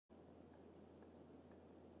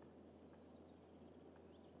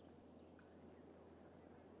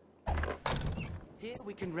Here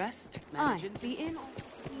we can rest, Aye, managing. the inn offers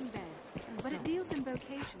a clean bed, but it deals in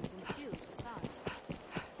vocations and skills besides.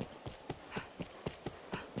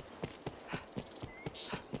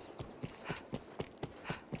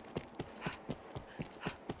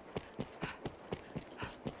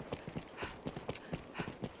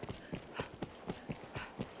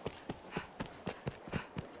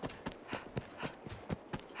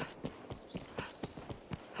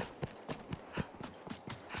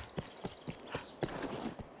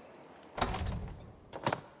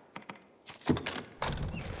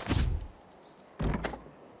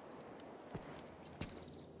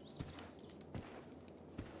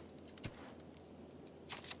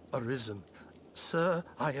 Arisen. Sir,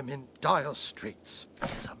 I am in dire straits.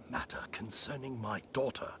 It is a matter concerning my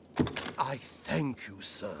daughter. I thank you,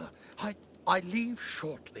 sir. I leave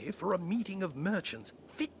shortly for a meeting of merchants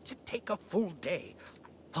fit to take a full day.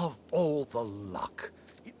 Of all the luck,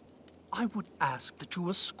 I would ask that you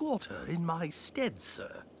escort her in my stead,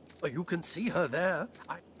 sir. You can see her there,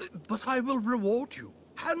 but I will reward you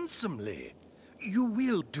handsomely. You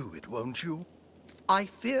will do it, won't you? I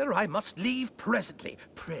fear I must leave presently.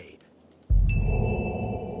 Pray.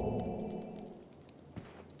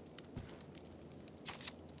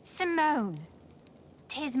 Simone.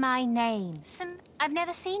 'Tis my name. I've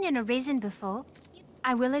never seen an Arisen before.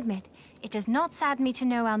 I will admit, it does not sadden me to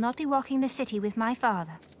know I'll not be walking the city with my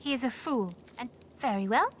father. He is a fool, and very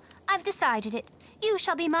well, I've decided it. You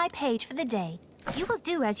shall be my page for the day. You will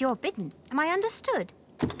do as you're bidden. Am I understood?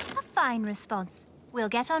 A fine response. We'll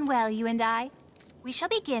get on well, you and I. We shall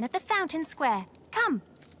begin at the Fountain Square. Come.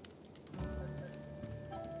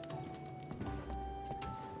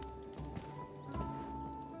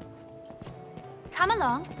 Come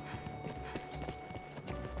along.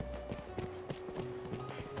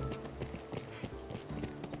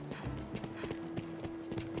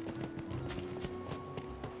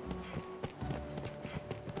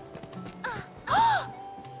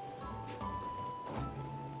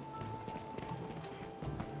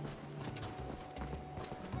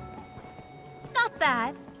 Not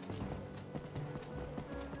bad.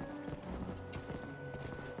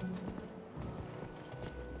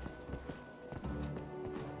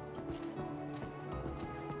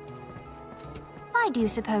 Why do you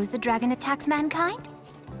suppose the dragon attacks mankind?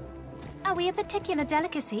 Are we a particular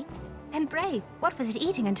delicacy? And brave, what was it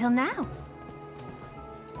eating until now?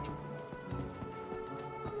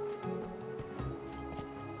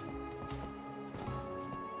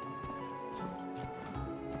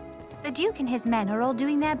 The Duke and his men are all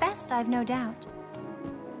doing their best, I've no doubt.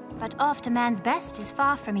 But oft a man's best is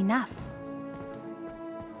far from enough.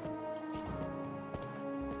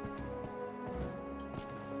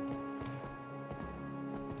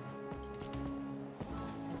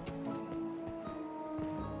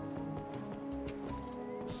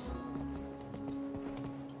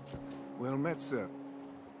 Well met, sir.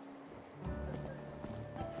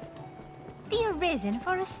 The Arisen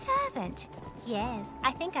for a servant. Yes,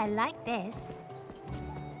 I think I like this.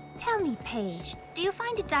 Tell me, Paige, do you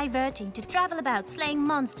find it diverting to travel about slaying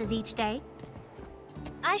monsters each day?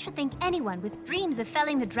 I should think anyone with dreams of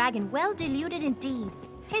felling the dragon well deluded indeed.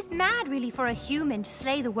 'Tis mad, really, for a human to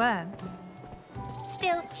slay the worm.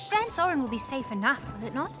 Still, Brand Soren will be safe enough, will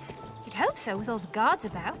it not? You'd hope so, with all the guards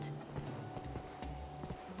about.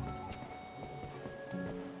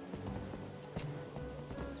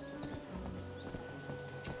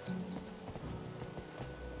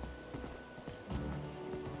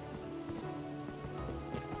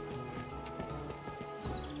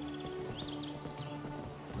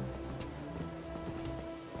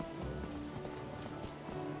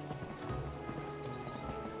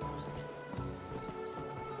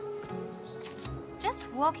 Just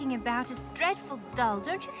walking about is dreadful dull,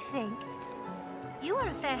 don't you think? You are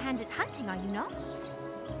a fair hand at hunting, are you not?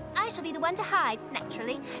 I shall be the one to hide,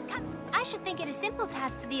 naturally. Come, I should think it a simple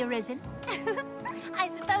task for the Arisen. I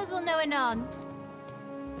suppose we'll know anon.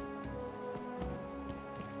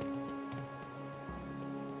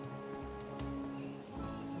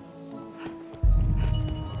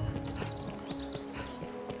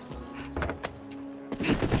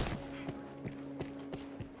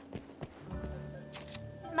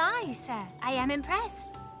 My, sir, I am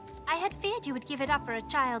impressed. I had feared you would give it up for a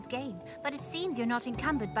child's game, but it seems you're not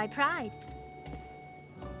encumbered by pride.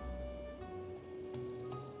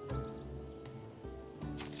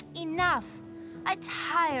 Enough. I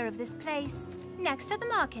tire of this place. Next are the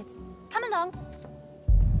markets. Come along.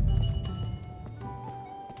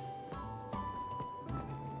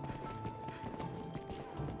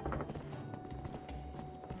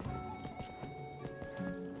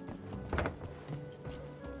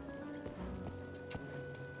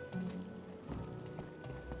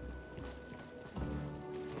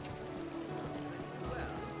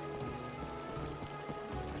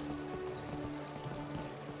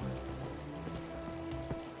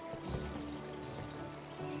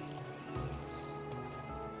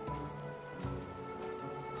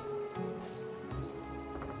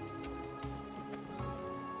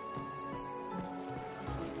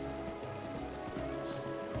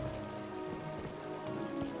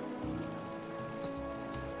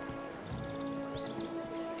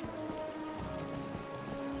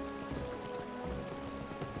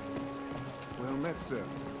 met, sir.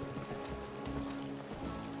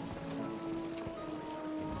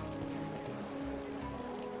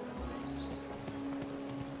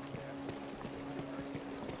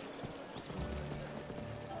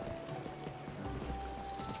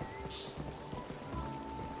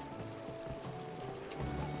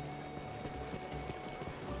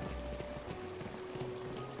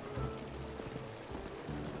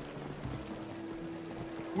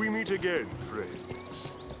 We meet again, friend.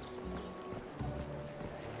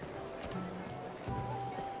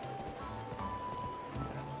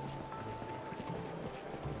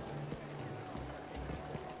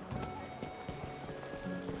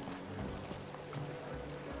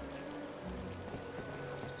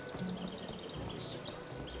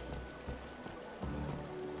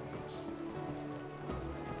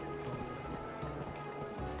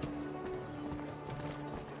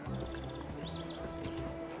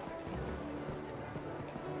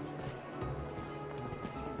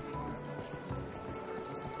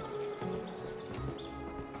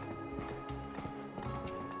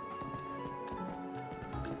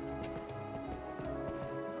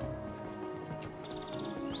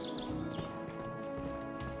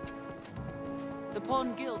 The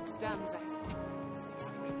Pawn Guild stands ahead.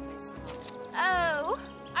 Oh,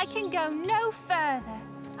 I can go no further.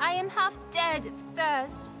 I am half dead of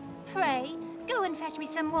thirst. Pray, go and fetch me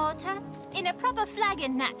some water. In a proper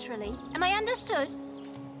flagon, naturally. Am I understood?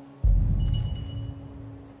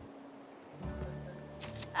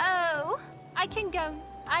 Oh, I can go.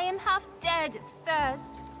 I am half dead of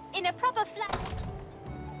thirst. In a proper flagon.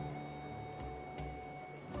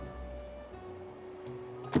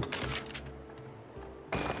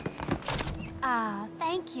 Ah,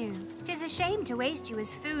 thank you. 'Tis a shame to waste you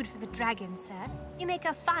as food for the dragon, sir. You make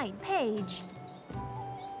a fine page.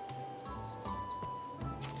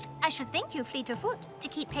 I should think you fleet of foot to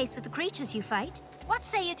keep pace with the creatures you fight. What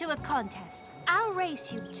say you to a contest? I'll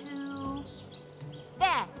race you to...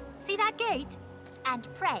 There! See that gate? And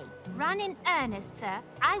pray, run in earnest, sir.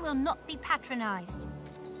 I will not be patronized.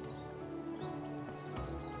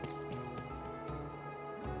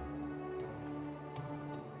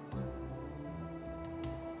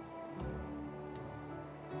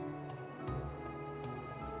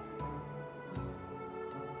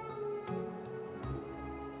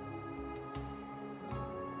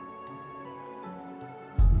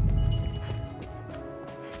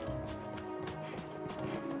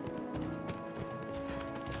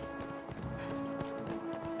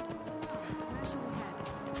 Where shall we head?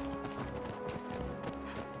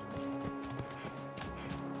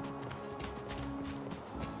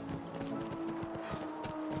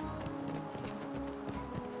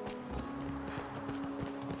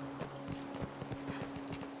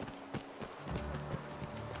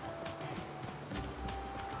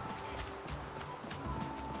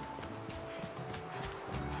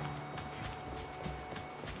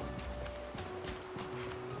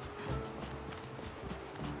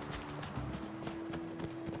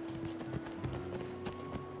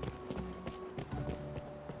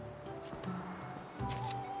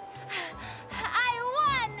 I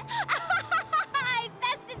won! I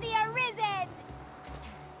bested the Arisen!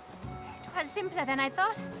 It was simpler than I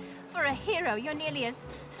thought. For a hero, you're nearly as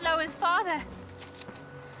slow as father.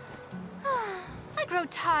 I grow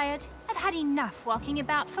tired. I've had enough walking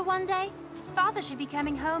about for one day. Father should be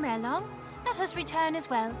coming home ere long. Let us return as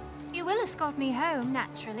well. You will escort me home,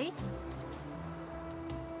 naturally.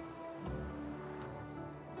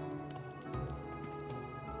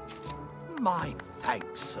 My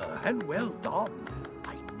thanks, sir, and well done.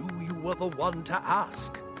 I knew you were the one to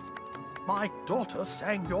ask. My daughter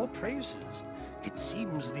sang your praises. It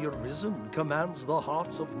seems the Arisen commands the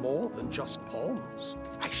hearts of more than just pawns.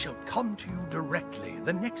 I shall come to you directly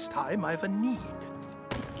the next time I've a need.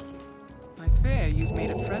 I fear you've made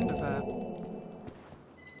a friend of her.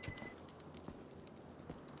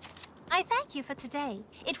 I thank you for today.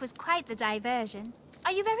 It was quite the diversion.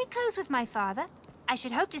 Are you very close with my father? I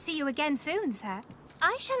should hope to see you again soon, sir.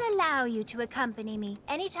 I shall allow you to accompany me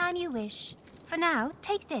any time you wish. For now,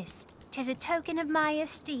 take this. 'Tis a token of my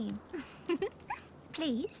esteem.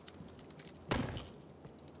 Pleased?